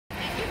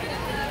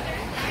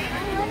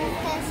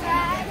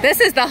This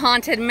is the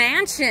Haunted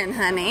Mansion,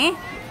 honey.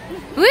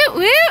 Woot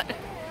woot!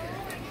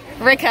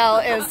 Raquel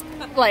is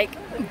like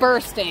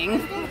bursting.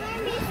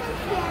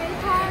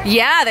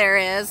 Yeah, there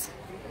is.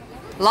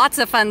 Lots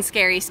of fun,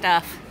 scary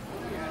stuff.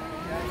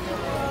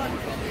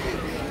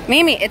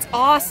 Mimi, it's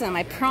awesome,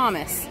 I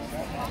promise.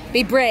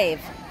 Be brave.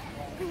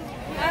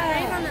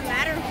 Brave on the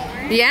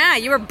Matterhorn. Yeah,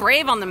 you were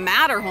brave on the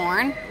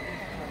Matterhorn.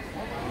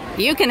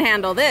 You can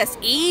handle this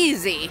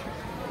easy.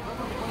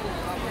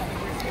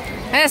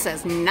 This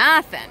is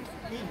nothing.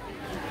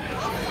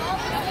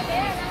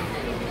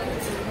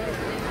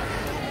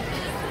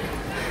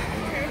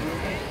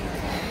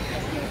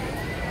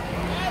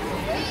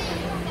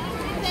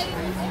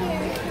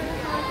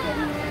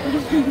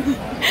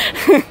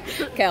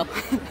 Go.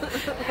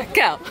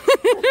 Go.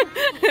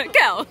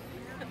 Go.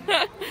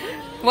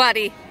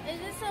 Waddy. Is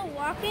this a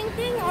walking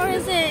thing or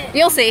is it?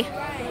 You'll see.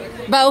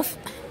 Both.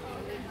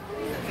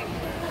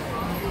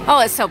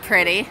 Oh, it's so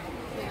pretty.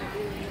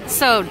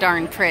 So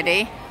darn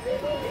pretty.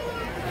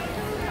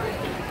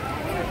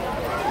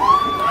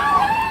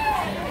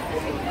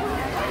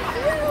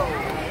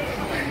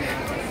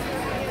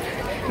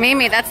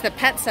 Mimi, that's the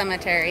pet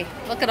cemetery.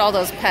 Look at all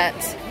those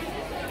pets.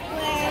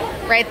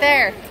 Where? Right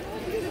there.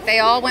 They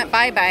all went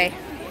bye-bye.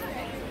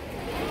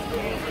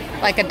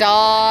 Like a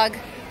dog,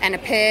 and a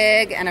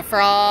pig, and a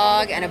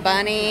frog, and a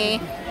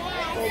bunny.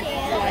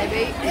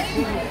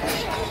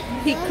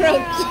 He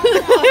croaked.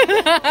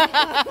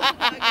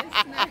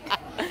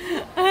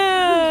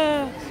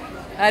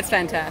 That's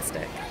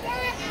fantastic.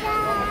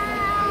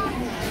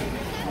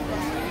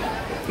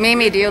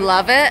 Mimi, do you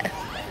love it?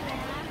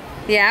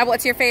 Yeah,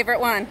 what's your favorite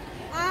one?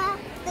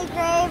 The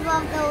grave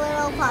of the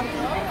little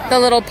puppy. The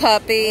little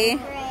puppy.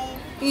 Grave.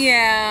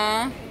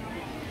 Yeah.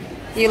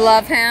 You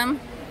love him?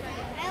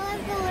 I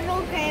love the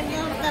little grave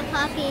of the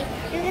puppy.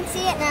 You can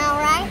see it now,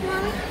 right,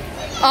 Mommy?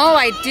 Oh,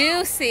 I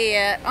do see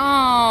it.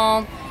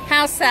 Oh,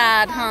 how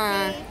sad,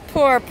 huh?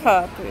 Poor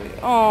puppy.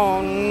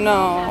 Oh, no.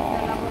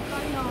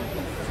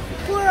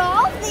 Poor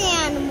all the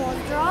animals.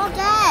 They're all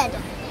dead.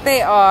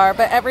 They are,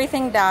 but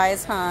everything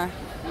dies, huh?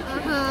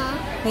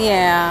 Uh-huh.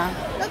 Yeah.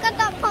 Look at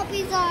that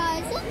puppy's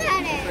eyes. Look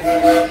at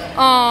it.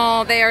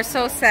 Oh, they are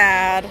so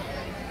sad.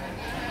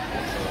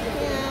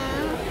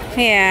 Yeah.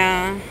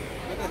 Yeah.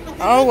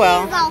 Oh,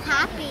 well. He's all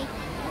happy.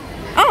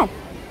 Oh,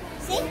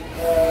 See?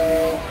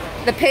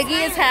 the piggy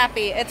is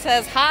happy. It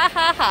says, ha,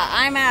 ha, ha,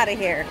 I'm out of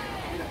here.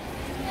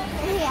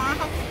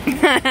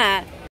 Yeah.